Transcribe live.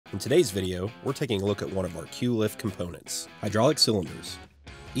In today's video, we're taking a look at one of our QLYFT components, hydraulic cylinders.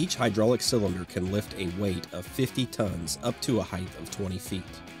 Each hydraulic cylinder can lift a weight of 50 tons up to a height of 20 feet.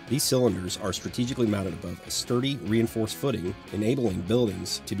 These cylinders are strategically mounted above a sturdy, reinforced footing, enabling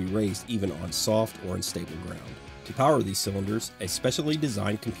buildings to be raised even on soft or unstable ground. To power these cylinders, a specially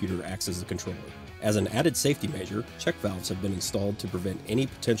designed computer acts as the controller. As an added safety measure, check valves have been installed to prevent any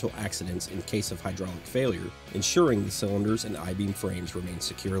potential accidents in case of hydraulic failure, ensuring the cylinders and I-beam frames remain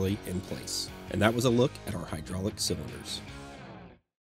securely in place. And that was a look at our hydraulic cylinders.